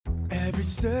Every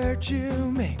search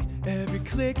you make, every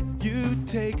click you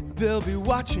take, they'll be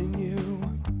watching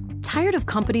you. Tired of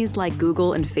companies like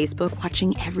Google and Facebook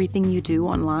watching everything you do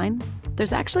online?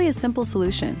 There's actually a simple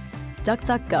solution.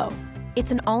 DuckDuckGo.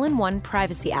 It's an all-in-one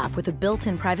privacy app with a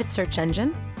built-in private search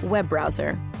engine, web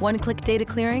browser, one-click data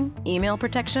clearing, email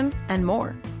protection, and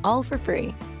more, all for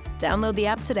free. Download the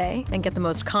app today and get the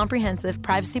most comprehensive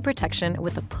privacy protection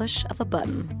with the push of a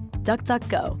button.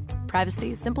 DuckDuckGo.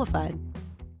 Privacy simplified.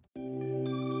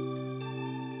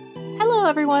 Hello,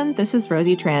 everyone. This is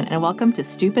Rosie Tran, and welcome to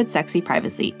Stupid Sexy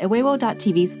Privacy, a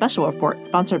Weibo.tv special report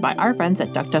sponsored by our friends at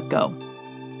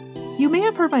DuckDuckGo. You may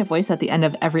have heard my voice at the end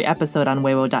of every episode on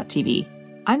Weibo.tv.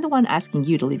 I'm the one asking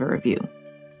you to leave a review.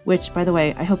 Which, by the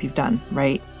way, I hope you've done,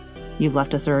 right? You've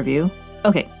left us a review?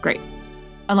 Okay, great.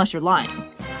 Unless you're lying.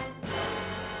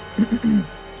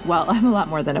 Well, I'm a lot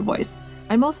more than a voice.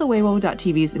 I'm also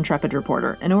Weibo.tv's intrepid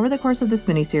reporter, and over the course of this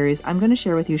mini-series, I'm going to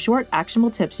share with you short, actionable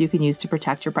tips you can use to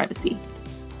protect your privacy.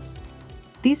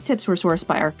 These tips were sourced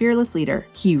by our fearless leader.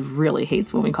 He really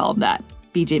hates when we call him that,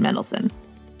 BJ Mendelsohn.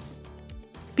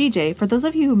 BJ, for those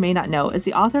of you who may not know, is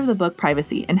the author of the book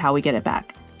Privacy and How We Get It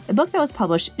Back, a book that was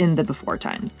published in the before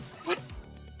times.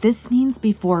 This means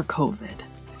before COVID.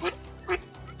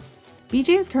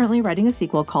 BJ is currently writing a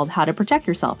sequel called How to Protect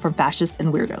Yourself from Fascists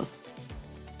and Weirdos.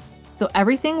 So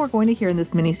everything we're going to hear in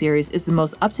this mini-series is the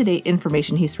most up-to-date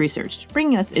information he's researched,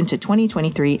 bringing us into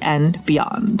 2023 and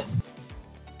beyond.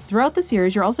 Throughout the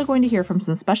series, you're also going to hear from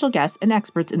some special guests and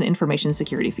experts in the information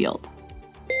security field.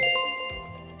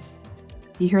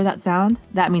 You hear that sound?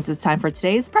 That means it's time for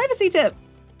today's privacy tip!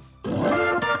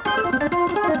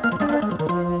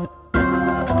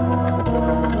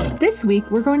 This week,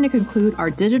 we're going to conclude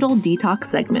our digital detox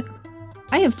segment.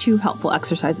 I have 2 helpful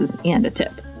exercises and a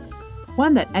tip.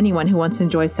 One that anyone who wants to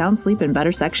enjoy sound sleep and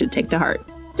better sex should take to heart.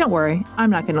 Don't worry, I'm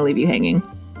not going to leave you hanging.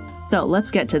 So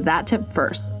let's get to that tip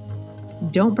first.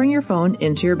 Don't bring your phone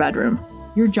into your bedroom.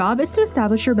 Your job is to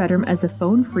establish your bedroom as a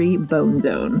phone-free bone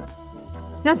zone.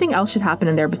 Nothing else should happen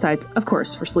in there besides, of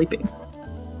course, for sleeping.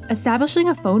 Establishing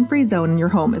a phone-free zone in your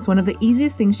home is one of the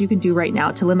easiest things you can do right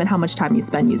now to limit how much time you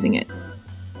spend using it.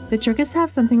 The trick is to have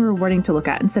something rewarding to look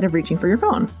at instead of reaching for your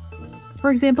phone. For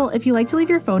example, if you like to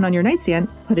leave your phone on your nightstand,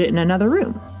 put it in another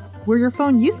room. Where your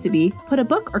phone used to be, put a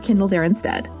book or Kindle there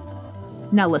instead.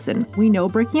 Now listen, we know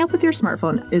breaking up with your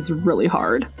smartphone is really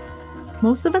hard.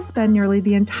 Most of us spend nearly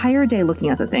the entire day looking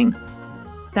at the thing.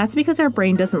 That's because our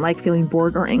brain doesn't like feeling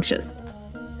bored or anxious.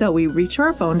 So we reach for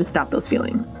our phone to stop those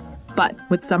feelings. But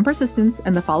with some persistence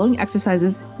and the following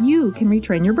exercises, you can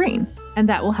retrain your brain, and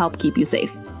that will help keep you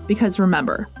safe. Because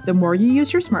remember, the more you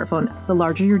use your smartphone, the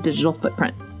larger your digital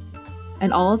footprint.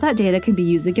 And all of that data can be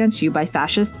used against you by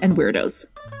fascists and weirdos.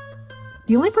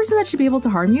 The only person that should be able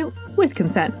to harm you, with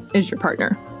consent, is your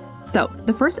partner. So,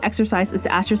 the first exercise is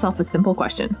to ask yourself a simple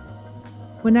question.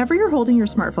 Whenever you're holding your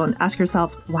smartphone, ask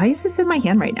yourself, why is this in my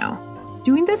hand right now?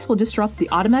 Doing this will disrupt the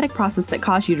automatic process that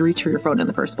caused you to reach for your phone in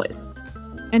the first place.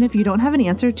 And if you don't have an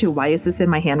answer to why is this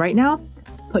in my hand right now,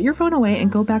 put your phone away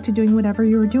and go back to doing whatever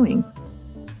you were doing.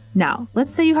 Now,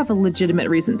 let's say you have a legitimate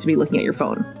reason to be looking at your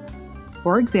phone.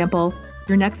 For example,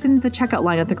 you're next in the checkout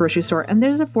line at the grocery store and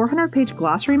there's a 400-page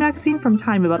glossary magazine from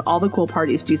Time about all the cool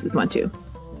parties Jesus went to.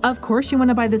 Of course you want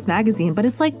to buy this magazine, but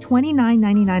it's like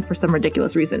 $29.99 for some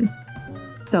ridiculous reason.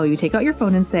 So you take out your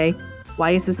phone and say,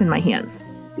 why is this in my hands?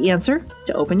 The answer?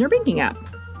 To open your banking app.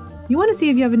 You want to see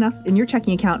if you have enough in your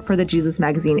checking account for the Jesus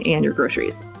magazine and your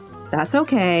groceries. That's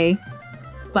okay,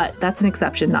 but that's an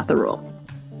exception, not the rule.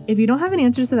 If you don't have an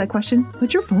answer to that question,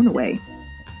 put your phone away.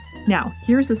 Now,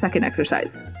 here's the second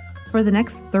exercise. For the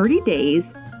next 30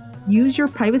 days, use your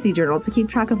privacy journal to keep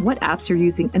track of what apps you're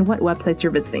using and what websites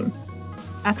you're visiting.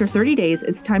 After 30 days,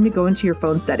 it's time to go into your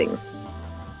phone settings.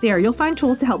 There, you'll find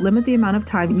tools to help limit the amount of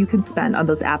time you can spend on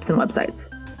those apps and websites.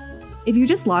 If you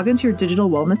just log into your digital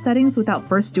wellness settings without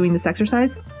first doing this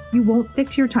exercise, you won't stick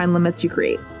to your time limits you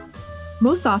create.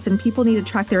 Most often, people need to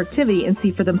track their activity and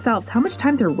see for themselves how much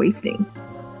time they're wasting.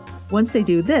 Once they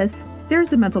do this,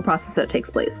 there's a mental process that takes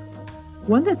place.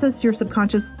 One that says to your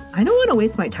subconscious, I don't want to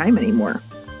waste my time anymore.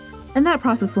 And that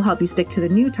process will help you stick to the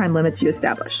new time limits you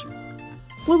establish.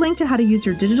 We'll link to how to use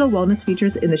your digital wellness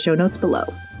features in the show notes below.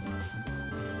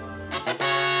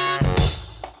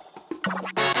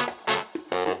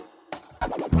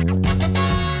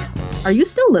 Are you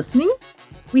still listening?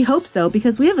 We hope so,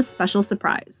 because we have a special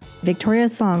surprise. Victoria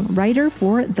Song, writer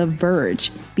for The Verge.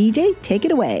 BJ, take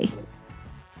it away.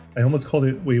 I almost called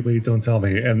it Wait, Don't Tell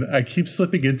Me, and I keep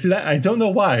slipping into that. I don't know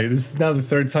why. This is now the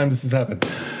third time this has happened.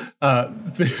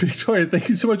 Victoria, thank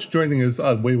you so much for joining us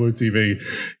on Waywo TV.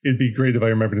 It'd be great if I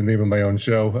remember the name of my own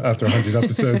show after 100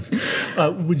 episodes.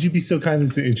 Would you be so kind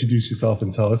as to introduce yourself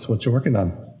and tell us what you're working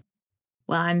on?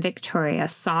 Well, I'm Victoria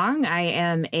Song. I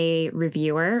am a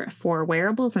reviewer for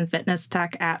wearables and fitness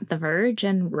tech at The Verge.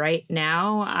 And right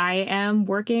now I am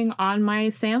working on my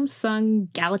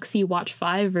Samsung Galaxy Watch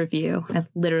 5 review. I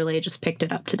literally just picked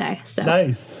it up today. So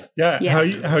nice. Yeah.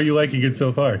 How are you liking it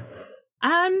so far?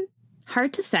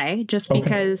 Hard to say, just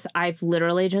because I've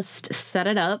literally just set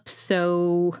it up.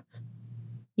 So,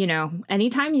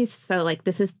 anytime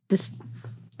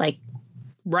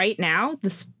right now,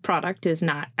 this product is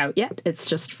not out yet. It's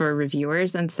just for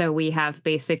reviewers. And so we have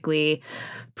basically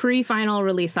pre-final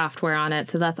release software on it.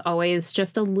 So that's always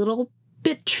just a little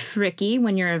bit tricky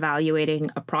when you're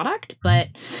evaluating a product. But,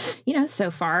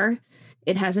 so far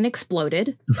it hasn't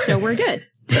exploded. So we're good.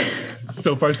 Yes.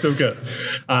 So far, so good.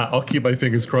 I'll keep my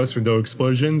fingers crossed for no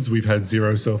explosions. We've had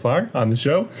 0 so far on the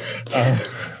show.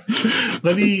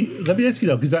 Let me ask you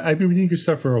though, because I've been reading your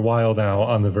stuff for a while now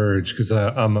on The Verge, because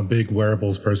I'm a big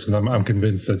wearables person. I'm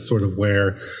convinced that's sort of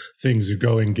where things are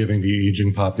going, given the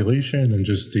aging population and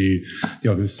just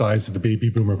the size of the baby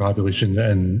boomer population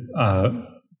and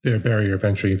their barrier of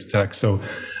entry into tech. So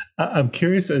I'm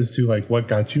curious as to what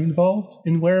got you involved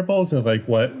in wearables and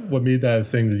what made that a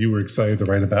thing that you were excited to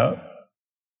write about.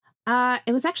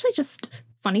 It was actually just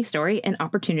funny story. An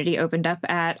opportunity opened up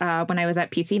at when I was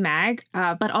at PC Mag,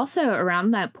 but also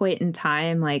around that point in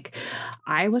time,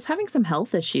 I was having some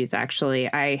health issues.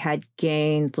 Actually, I had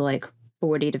gained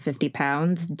 40 to 50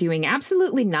 pounds doing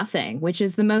absolutely nothing, which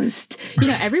is the most,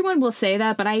 everyone will say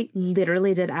that, but I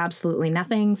literally did absolutely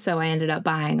nothing. So I ended up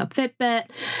buying a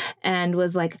Fitbit and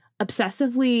was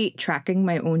obsessively tracking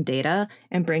my own data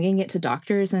and bringing it to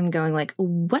doctors and going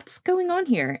what's going on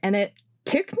here? And it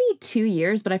took me 2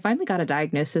 years, but I finally got a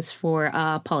diagnosis for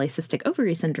polycystic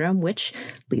ovary syndrome, which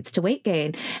leads to weight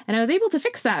gain. And I was able to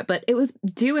fix that, but it was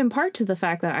due in part to the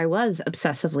fact that I was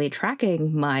obsessively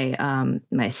tracking my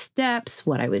my steps,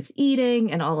 what I was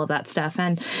eating, and all of that stuff.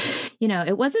 And,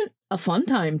 it wasn't a fun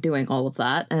time doing all of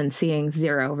that and seeing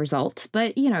 0 results,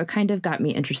 but, it kind of got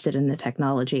me interested in the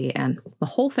technology, and the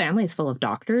whole family is full of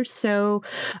doctors. So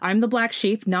I'm the black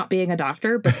sheep, not being a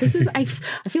doctor, but this is, I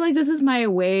feel like this is my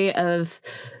way of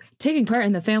taking part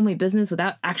in the family business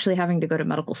without actually having to go to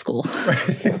medical school.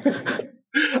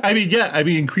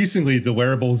 Increasingly the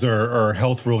wearables are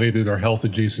health related or health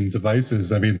adjacent devices.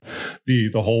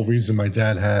 The whole reason my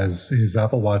dad has his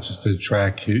Apple Watch is to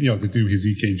track, to do his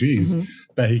EKGs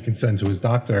that he can send to his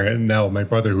doctor. And now my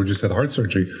brother, who just had heart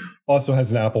surgery, also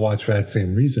has an Apple Watch for that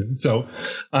same reason. So,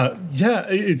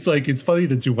 it's funny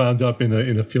that you wound up in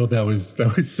a field that was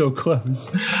so close.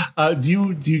 Do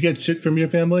you get shit from your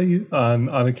family on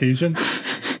occasion?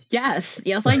 Yes,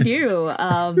 I do.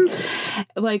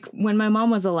 When my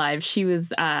mom was alive, she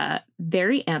was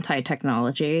very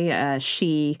anti-technology.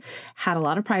 She had a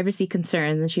lot of privacy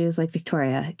concerns, and she was like,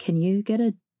 Victoria, can you get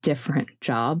a different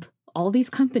job? All these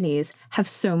companies have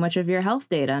so much of your health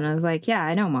data. And I was like, yeah,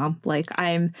 I know, Mom.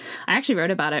 I actually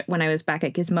wrote about it when I was back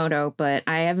at Gizmodo, but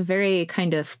I have a very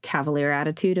kind of cavalier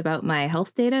attitude about my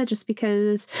health data just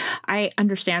because I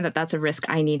understand that that's a risk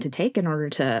I need to take in order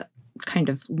to kind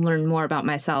of learn more about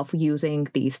myself using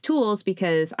these tools,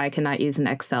 because I cannot use an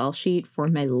Excel sheet for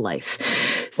my life.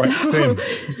 Right,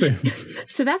 same.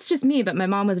 So that's just me. But my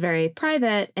mom was very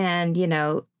private, and,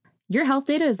 your health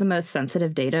data is the most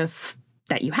sensitive data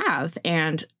that you have.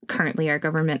 And currently our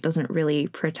government doesn't really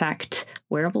protect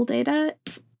wearable data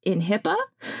in HIPAA.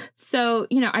 So,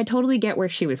 I totally get where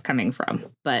she was coming from,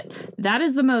 but that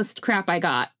is the most crap I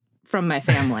got from my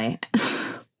family.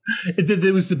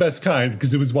 It was the best kind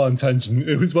because it was well-intentioned.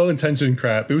 It was well-intentioned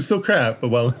crap. It was still crap, but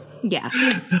well. Yeah.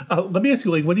 Let me ask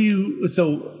you, what do you,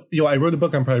 I wrote a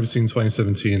book on privacy in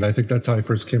 2017. I think that's how I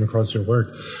first came across your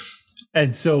work.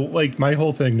 And so, my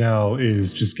whole thing now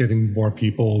is just getting more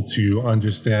people to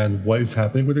understand what is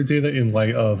happening with their data in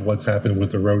light of what's happened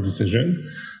with the Roe decision.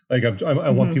 I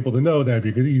want people to know that if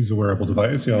you're going to use a wearable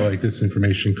device, this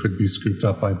information could be scooped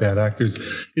up by bad actors.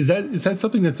 Is that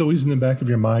something that's always in the back of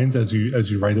your mind as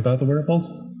you write about the wearables?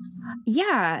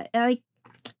 Yeah,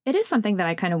 it is something that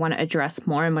I kind of want to address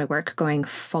more in my work going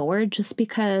forward, just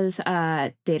because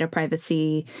data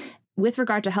privacy with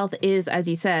regard to health is, as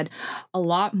you said, a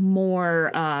lot more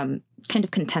kind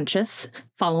of contentious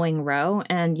following Roe.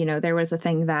 And, there was a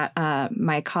thing that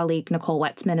my colleague Nicole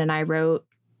Wetzman and I wrote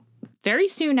very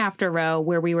soon after Roe,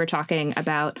 where we were talking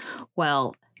about,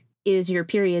 well, is your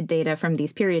period data from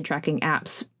these period tracking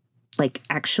apps like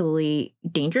actually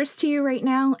dangerous to you right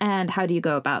now, and how do you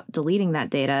go about deleting that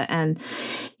data? And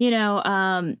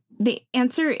the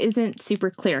answer isn't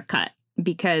super clear cut,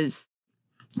 because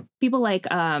people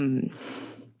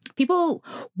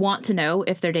want to know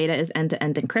if their data is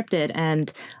end-to-end encrypted,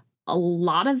 and a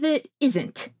lot of it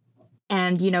isn't.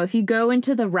 And, if you go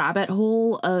into the rabbit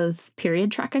hole of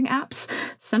period tracking apps,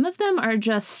 some of them are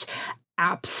just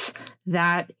apps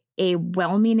that a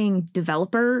well-meaning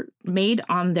developer made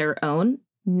on their own,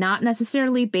 not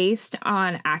necessarily based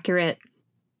on accurate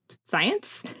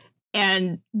science.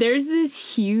 And there's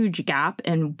this huge gap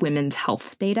in women's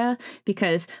health data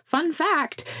because, fun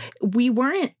fact, we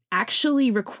weren't actually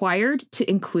required to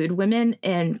include women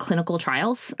in clinical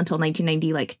trials until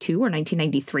 1992 or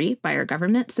 1993 by our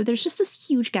government. So there's just this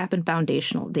huge gap in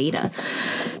foundational data.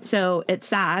 So it's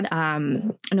sad.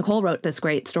 Nicole wrote this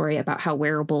great story about how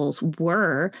wearables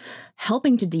were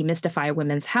helping to demystify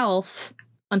women's health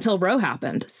until Roe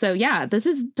happened. So yeah, this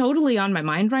is totally on my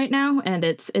mind right now, and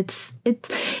it's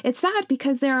sad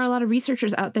because there are a lot of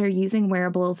researchers out there using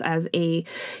wearables as a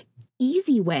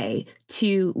easy way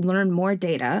to learn more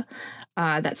data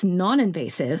that's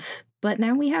non-invasive. But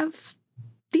now we have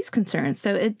these concerns.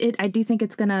 So I do think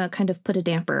it's going to kind of put a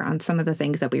damper on some of the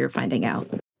things that we were finding out.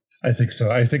 I think so.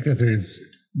 I think that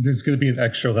there's going to be an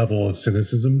extra level of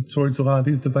cynicism towards a lot of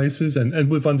these devices, and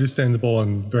with understandable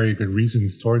and very good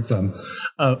reasons towards them.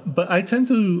 But I tend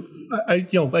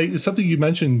to, something you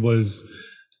mentioned was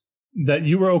that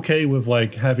you were okay with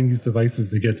like having these devices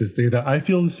to get this data. I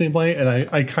feel the same way, and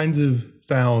I kind of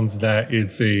found that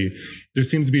there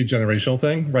seems to be a generational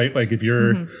thing, right? Like if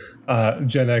you're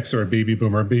Gen X or a baby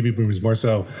boomers more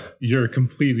so, you're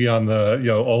completely on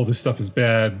the, all this stuff is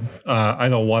bad. I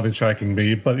don't want it tracking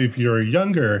me. But if you're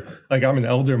younger, like I'm an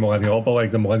elder millennial, but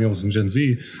like the millennials and Gen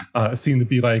Z seem to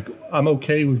be like, I'm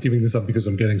okay with giving this up because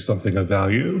I'm getting something of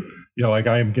value. Like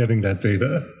I am getting that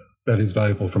data that is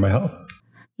valuable for my health.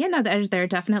 Yeah, no, there are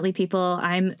definitely people.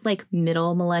 I'm like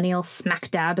middle millennial, smack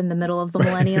dab in the middle of the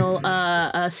millennial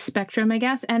spectrum, I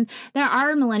guess. And there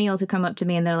are millennials who come up to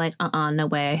me and they're like, no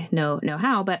way, no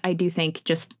how. But I do think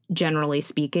just generally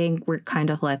speaking, we're kind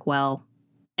of like, well,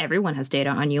 everyone has data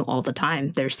on you all the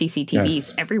time. There's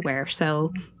CCTVs everywhere.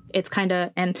 So it's kind of,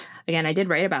 and again, I did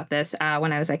write about this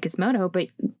when I was at Gizmodo, but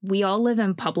we all live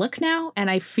in public now. And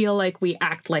I feel like we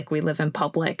act like we live in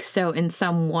public. So in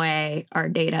some way, our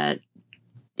data,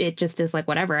 it just is like,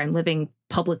 whatever, I'm living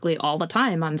publicly all the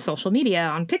time on social media,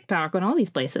 on TikTok, and all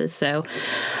these places. So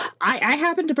I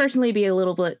happen to personally be a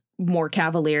little bit more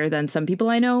cavalier than some people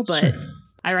I know, but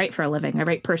I write for a living. I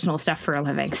write personal stuff for a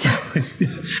living. So.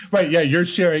 Right. Yeah. You're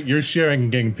sharing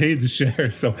and getting paid to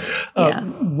share. So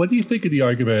what do you think of the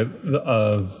argument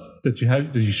of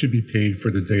that you should be paid for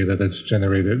the data that's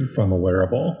generated from a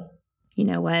wearable? You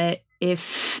know what?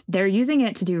 If they're using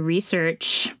it to do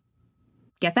research,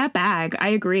 get that bag. I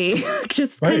agree.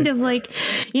 Just kind of like,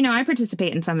 I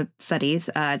participate in some studies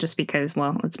just because,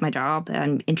 well, it's my job.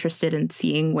 I'm interested in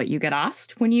seeing what you get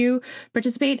asked when you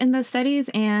participate in those studies.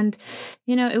 And,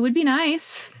 it would be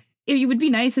nice. It would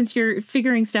be nice since you're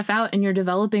figuring stuff out and you're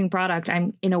developing product.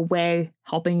 I'm in a way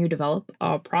helping you develop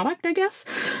a product, I guess.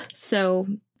 So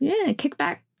yeah, kick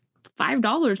back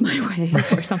 $5 my way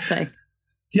or something.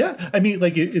 Yeah, I mean,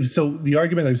 like, so the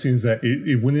argument I've seen is that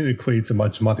it wouldn't equate to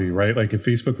much money, right? Like, if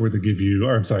Facebook were to give you,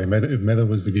 or I'm sorry, if Meta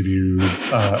was to give you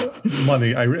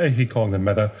money, I hate calling them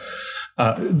Meta,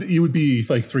 it would be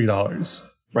like $3,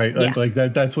 right? Yeah. Like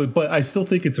that's what, but I still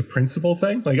think it's a principle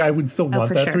thing. Like, I would still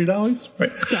want that $3,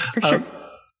 right? Yeah, for sure.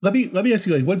 Let me ask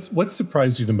you, like, what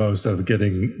surprised you the most of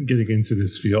getting into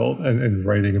this field and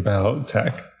writing about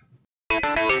tech?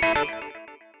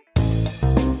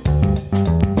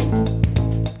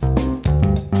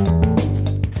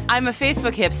 I'm a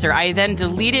Facebook hipster. I then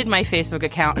deleted my Facebook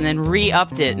account and then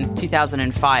re-upped it in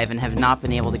 2005 and have not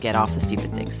been able to get off the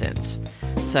stupid thing since.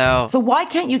 So why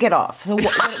can't you get off? So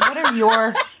what are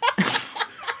your...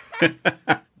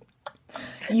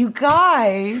 You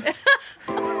guys...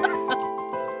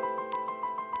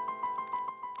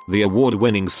 The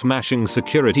award-winning Smashing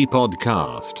Security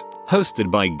podcast, hosted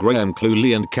by Graham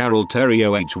Cluley and Carol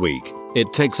Terrio each week.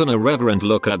 It takes an irreverent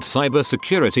look at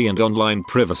cybersecurity and online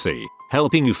privacy,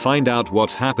 helping you find out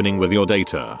what's happening with your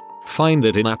data. Find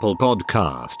it in Apple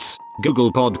Podcasts,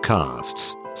 Google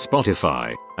Podcasts,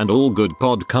 Spotify, and all good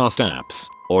podcast apps,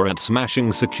 or at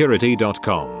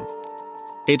smashingsecurity.com.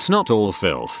 It's not all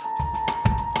filth.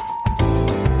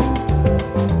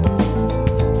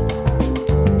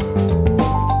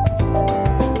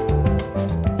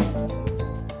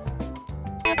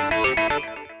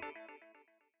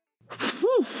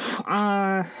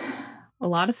 A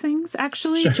lot of things,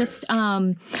 actually. Sure. Just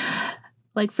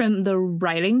like from the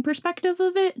writing perspective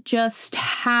of it, just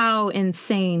how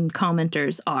insane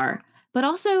commenters are. But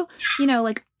also, you know,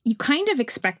 like you kind of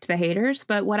expect the haters,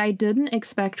 but what I didn't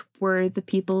expect were the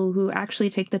people who actually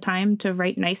take the time to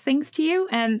write nice things to you.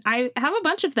 And I have a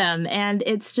bunch of them, and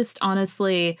it's just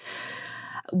honestly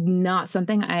not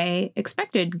something I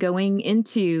expected going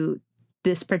into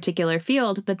this particular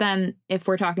field. But then if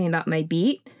we're talking about my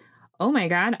beat, oh my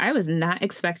God, I was not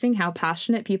expecting how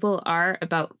passionate people are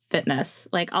about fitness.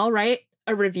 Like I'll write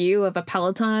a review of a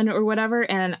Peloton or whatever,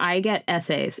 and I get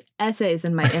essays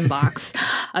in my inbox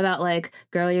about like,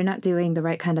 girl, you're not doing the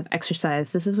right kind of exercise.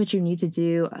 This is what you need to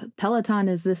do. Peloton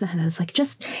is this. And it's like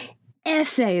just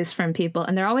essays from people.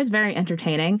 And they're always very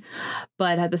entertaining.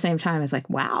 But at the same time, it's like,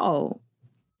 wow,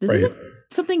 this is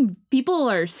something people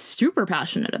are super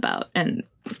passionate about. And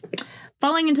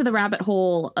falling into the rabbit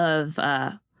hole of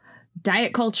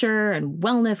diet culture and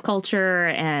wellness culture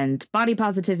and body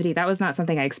positivity, that was not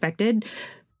something I expected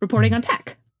reporting on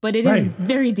tech, but it is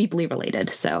very deeply related.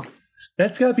 So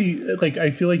that's gotta be like, I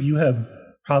feel like you have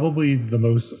probably the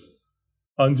most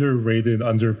underrated,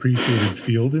 underappreciated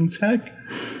field in tech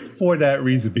for that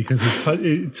reason, because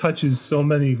it touches so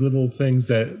many little things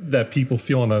that people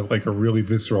feel on a really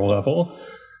visceral level,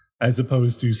 as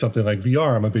opposed to something like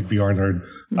VR. I'm a big VR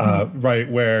nerd, right?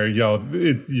 Where, you know,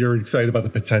 you're excited about the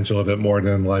potential of it more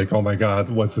than like, oh my God,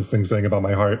 what's this thing saying about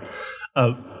my heart?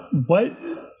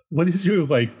 What is your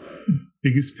like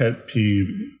biggest pet peeve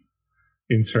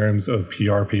in terms of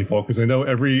PR people? Because I know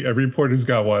every reporter's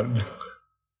got one.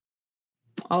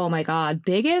 Oh my God,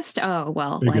 biggest? Oh,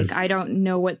 well, biggest. Like I don't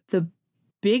know what the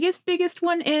biggest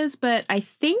one is, but I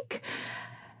think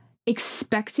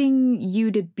expecting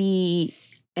you to be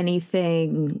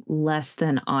anything less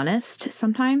than honest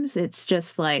sometimes. It's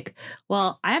just like,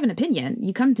 well, I have an opinion.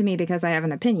 You come to me because I have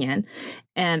an opinion,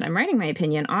 and I'm writing my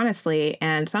opinion honestly.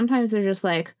 And sometimes they're just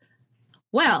like,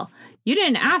 well, you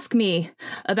didn't ask me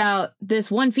about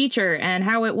this one feature and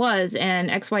how it was and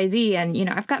XYZ. And, you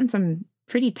know, I've gotten some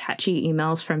pretty touchy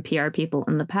emails from PR people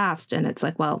in the past, and it's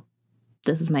like, well,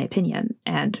 this is my opinion.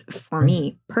 And for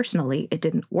me personally, it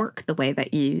didn't work the way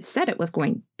that you said it was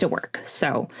going to work.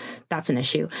 So that's an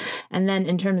issue. And then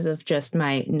in terms of just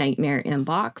my nightmare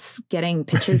inbox, getting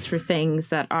pitches for things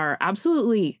that are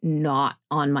absolutely not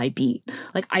on my beat.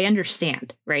 Like I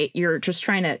understand, right? You're just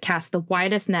trying to cast the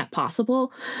widest net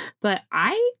possible, but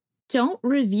I don't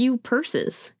review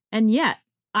purses. And yet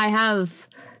I have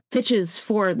pitches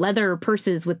for leather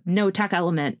purses with no tech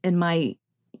element in my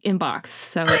inbox.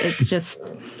 So it's just,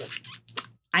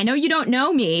 I know you don't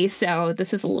know me, so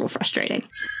this is a little frustrating.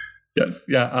 Yes.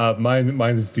 Yeah. Mine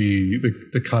is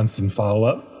the constant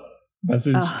follow-up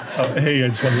message. Hey, I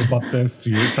just wanted to bump this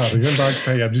to your top of your inbox.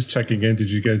 Hey, I'm just checking in. Did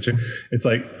you get it? It's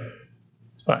like,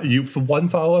 it's fine. For one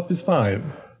follow-up is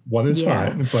fine. One is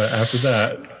fine. But after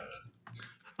that,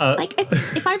 like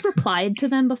if I've replied to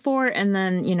them before, and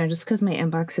then, you know, just because my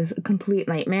inbox is a complete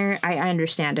nightmare, I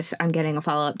understand if I'm getting a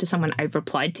follow-up to someone I've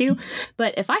replied to.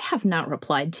 But if I have not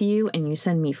replied to you and you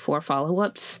send me 4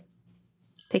 follow-ups,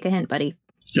 take a hint, buddy.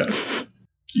 Yes.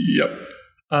 Yep.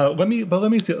 Let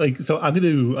me say, like, so I'm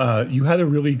going to, you had a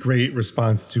really great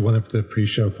response to one of the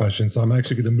pre-show questions, so I'm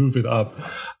actually going to move it up.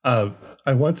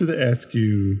 I wanted to ask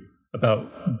you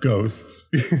about ghosts.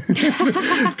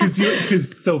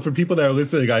 Because so for people that are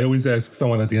listening, I always ask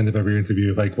someone at the end of every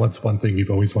interview, like, what's one thing you've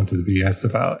always wanted to be asked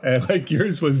about? And like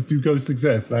yours was, do ghosts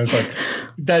exist? And I was like,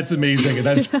 that's amazing. And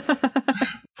that's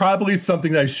probably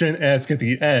something that I shouldn't ask at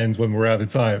the end when we're out of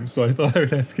time. So I thought I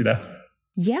would ask you that.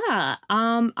 Yeah.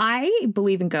 I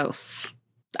believe in ghosts.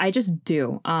 I just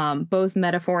do. Both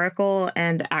metaphorical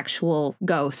and actual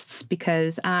ghosts,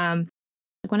 because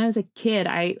when I was a kid,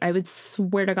 I would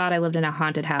swear to God I lived in a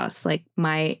haunted house. Like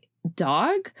my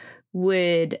dog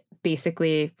would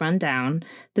basically run down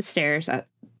the stairs at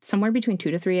somewhere between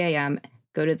 2 to 3 a.m.,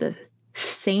 go to the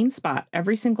same spot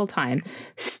every single time,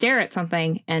 stare at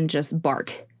something, and just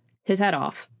bark his head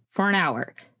off for an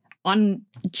hour on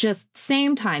just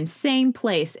same time, same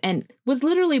place, and was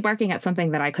literally barking at something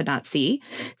that I could not see.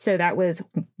 So that was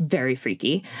very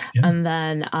freaky. Yeah. And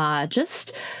then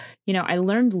just... you know, I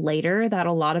learned later that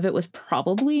a lot of it was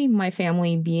probably my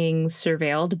family being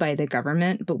surveilled by the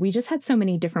government, but we just had so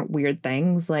many different weird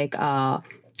things like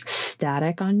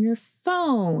static on your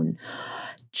phone,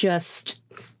 just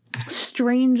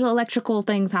strange electrical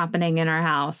things happening in our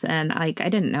house. And like, I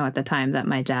didn't know at the time that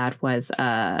my dad was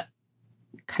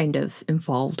kind of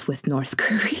involved with North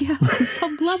Korea on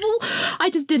some level. I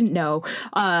just didn't know.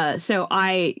 So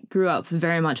I grew up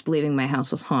very much believing my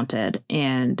house was haunted.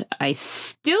 And I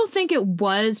still think it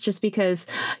was, just because,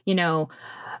 you know,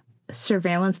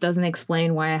 surveillance doesn't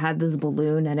explain why I had this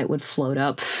balloon and it would float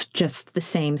up just the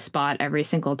same spot every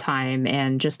single time,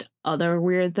 and just other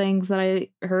weird things that I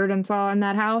heard and saw in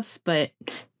that house. But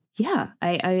yeah,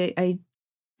 I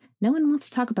no one wants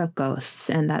to talk about ghosts,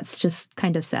 and that's just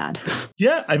kind of sad.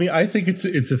 Yeah, I mean, I think it's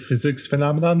a physics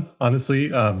phenomenon, honestly,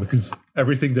 because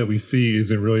everything that we see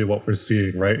isn't really what we're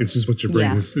seeing, right? It's just what your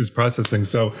brain is processing.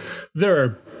 So there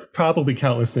are probably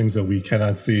countless things that we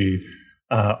cannot see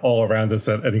all around us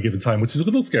at any given time, which is a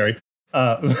little scary.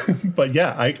 But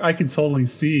yeah, I can totally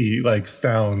see like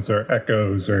sounds or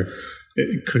echoes, or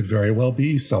it could very well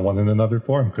be someone in another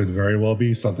form, could very well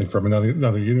be something from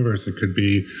another universe. It could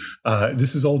be,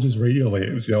 this is all just radio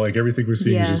waves, like everything we're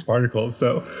seeing is just particles.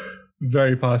 So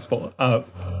very possible.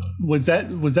 Was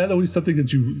that always something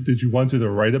that you wanted to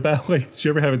write about? Like, did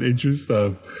you ever have an interest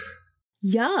of?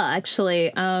 Yeah,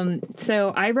 actually.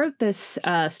 So I wrote this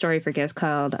story for Gifts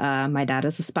called My Dad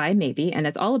is a Spy, Maybe, and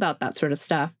it's all about that sort of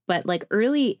stuff. But like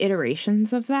early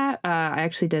iterations of that, I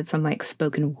actually did some like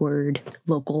spoken word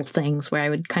local things where I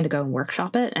would kind of go and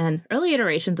workshop it. And early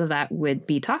iterations of that would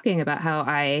be talking about how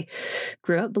I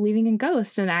grew up believing in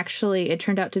ghosts. And actually, it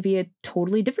turned out to be a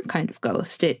totally different kind of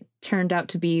ghost. It turned out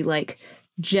to be like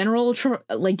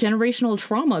generational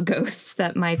trauma ghosts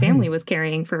that my family was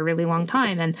carrying for a really long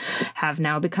time and have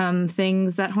now become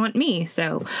things that haunt me.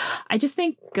 So I just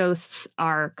think ghosts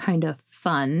are kind of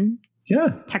fun.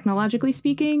 Yeah. Technologically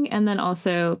speaking, and then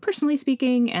also personally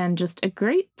speaking, and just a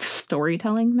great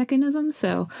storytelling mechanism.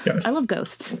 So I love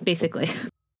ghosts, basically.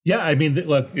 Yeah, I mean,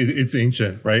 look, it's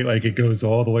ancient, right? Like it goes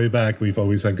all the way back. We've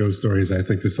always had ghost stories. I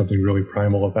think there's something really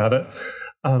primal about it.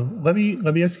 Let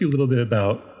me ask you a little bit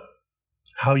about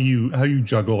how you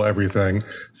juggle everything.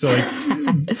 So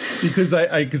like, because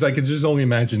I can just only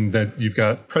imagine that you've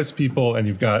got press people and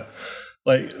you've got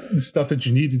like stuff that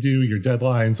you need to do, your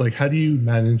deadlines. Like, how do you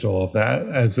manage all of that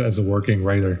as a working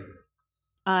writer?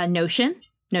 Notion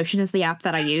is the app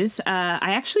that I use.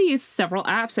 I actually use several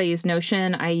apps. I use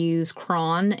Notion, I use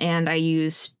Cron, and I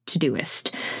use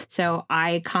Todoist. So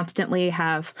I constantly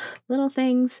have little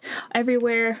things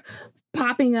everywhere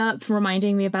popping up,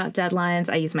 reminding me about deadlines.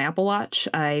 I use my Apple Watch.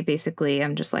 I'm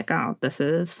just like, oh, this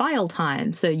is file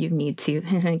time. So you need to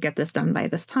get this done by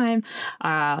this time.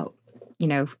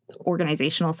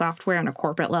 Organizational software on a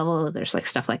corporate level. There's like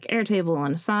stuff like Airtable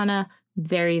and Asana.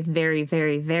 Very, very,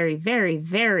 very, very, very,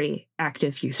 very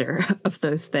active user of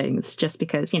those things, just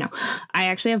because, I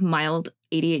actually have mild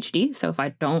ADHD. So if I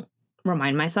don't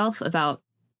remind myself about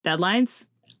deadlines,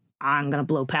 I'm going to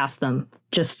blow past them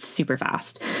just super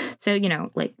fast. So,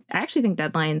 I actually think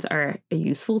deadlines are a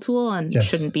useful tool and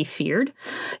shouldn't be feared.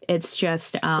 It's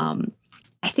just, I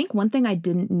think one thing I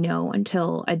didn't know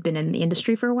until I'd been in the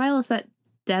industry for a while is that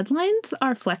deadlines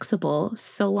are flexible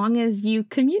so long as you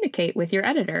communicate with your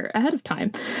editor ahead of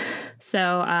time.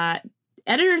 So,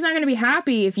 editor's not going to be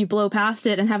happy if you blow past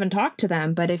it and haven't talked to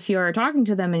them. But if you're talking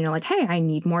to them and you're like, hey, I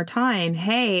need more time.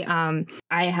 Hey,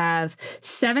 I have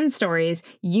 7 stories.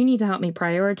 You need to help me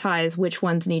prioritize which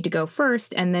ones need to go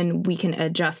first. And then we can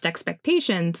adjust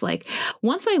expectations. Like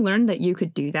once I learned that you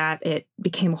could do that, it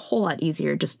became a whole lot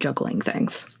easier just juggling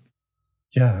things.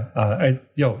 Yeah,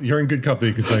 you're in good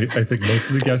company because I think most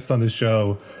of the guests on the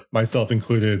show, myself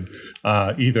included,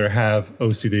 either have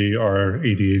OCD or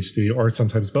ADHD or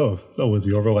sometimes both. So with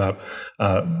the overlap.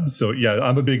 So yeah,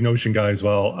 I'm a big Notion guy as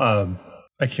well.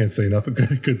 I can't say enough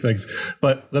good things.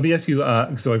 But let me ask you.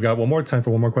 So I've got one more time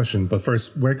for one more question. But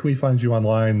first, where can we find you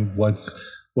online? What's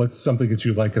something that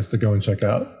you'd like us to go and check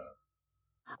out?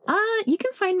 You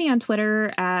can find me on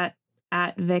Twitter at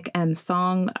Vic M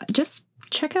Song. Just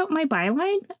check out my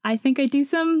byline. I think I do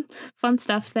some fun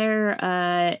stuff there.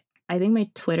 I think my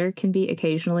Twitter can be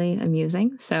occasionally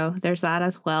amusing, so there's that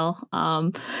as well.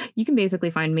 You can basically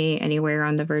find me anywhere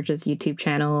on The Verge's YouTube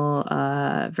channel,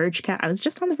 Vergecast. I was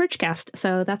just on the Vergecast,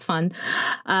 so that's fun.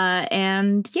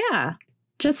 And yeah,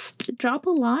 just drop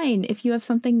a line if you have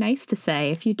something nice to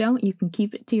say. If you don't, you can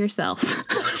keep it to yourself.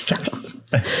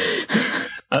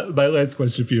 My last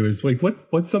question for you is like,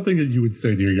 what's something that you would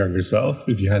say to your younger self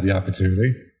if you had the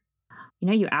opportunity?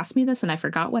 You asked me this and I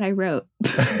forgot what I wrote.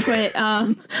 But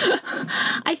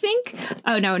I think,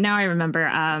 oh no, now I remember.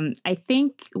 I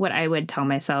think what I would tell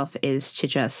myself is to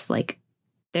just like,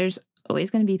 there's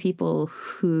always going to be people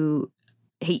who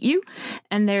hate you.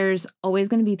 And there's always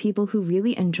going to be people who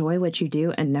really enjoy what you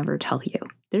do and never tell you.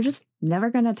 They're just never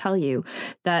going to tell you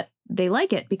that they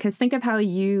like it, because think of how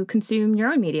you consume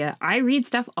your own media. I read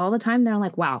stuff all the time. They're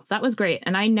like, wow, that was great.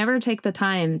 And I never take the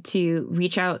time to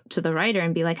reach out to the writer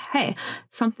and be like, hey,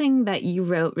 something that you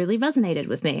wrote really resonated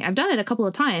with me. I've done it a couple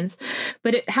of times,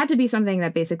 but it had to be something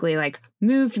that basically like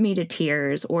moved me to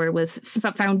tears or was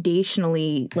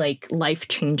foundationally like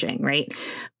life-changing, right?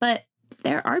 But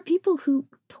there are people who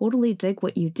totally dig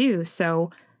what you do.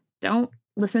 So don't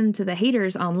listen to the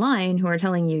haters online who are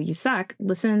telling you you suck.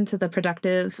 Listen to the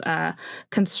productive,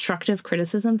 constructive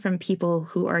criticism from people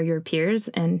who are your peers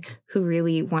and who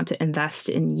really want to invest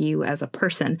in you as a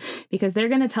person, because they're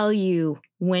going to tell you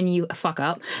when you fuck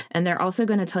up, and they're also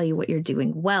going to tell you what you're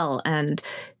doing well. And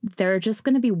they're just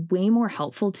going to be way more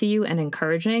helpful to you and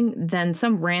encouraging than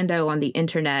some rando on the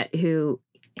internet who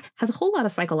has a whole lot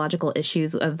of psychological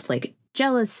issues of like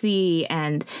jealousy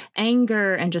and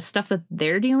anger and just stuff that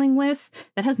they're dealing with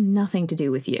that has nothing to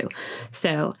do with you.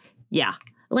 So yeah,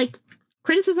 like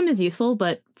criticism is useful,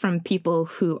 but from people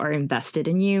who are invested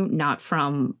in you, not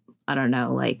from, I don't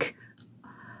know, like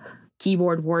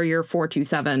keyboard warrior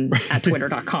 427 at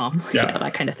twitter.com. Yeah. You know,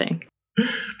 that kind of thing.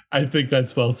 I think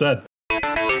that's well said.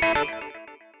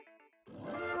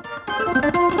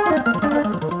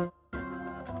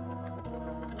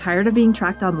 Tired of being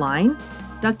tracked online?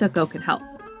 DuckDuckGo can help.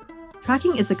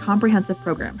 Tracking is a comprehensive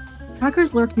program.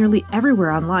 Trackers lurk nearly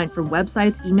everywhere online, from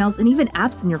websites, emails, and even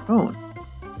apps in your phone.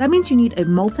 That means you need a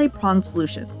multi-pronged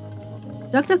solution.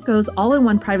 DuckDuckGo's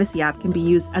all-in-one privacy app can be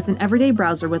used as an everyday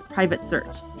browser with private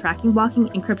search, tracking, blocking,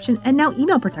 encryption, and now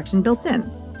email protection built in.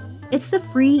 It's the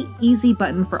free, easy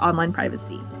button for online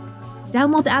privacy.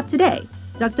 Download the app today.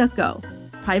 DuckDuckGo.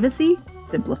 Privacy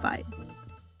simplified.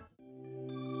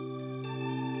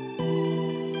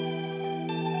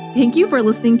 Thank you for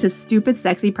listening to Stupid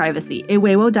Sexy Privacy, a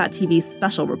Weiwo.tv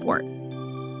special report.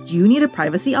 Do you need a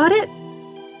privacy audit?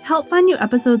 To help find new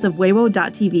episodes of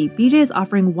Weiwo.tv, BJ is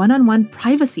offering one-on-one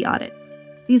privacy audits.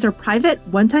 These are private,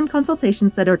 one-time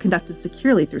consultations that are conducted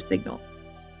securely through Signal.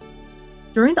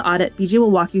 During the audit, BJ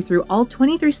will walk you through all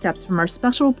 23 steps from our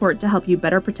special report to help you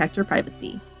better protect your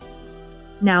privacy.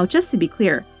 Now, just to be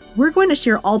clear, we're going to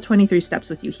share all 23 steps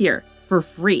with you here, for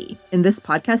free, in this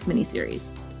podcast miniseries.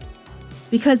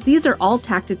 Because these are all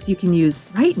tactics you can use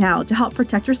right now to help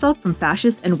protect yourself from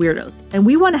fascists and weirdos, and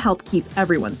we want to help keep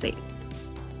everyone safe.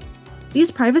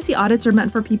 These privacy audits are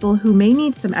meant for people who may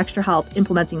need some extra help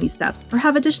implementing these steps or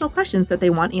have additional questions that they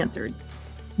want answered.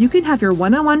 You can have your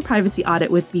one-on-one privacy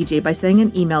audit with BJ by sending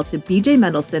an email to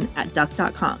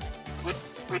bjmendelson@duck.com.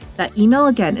 That email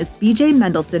again is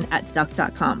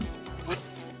bjmendelson@duck.com.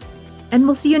 And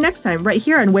we'll see you next time right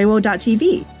here on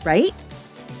Weiwo.tv, right?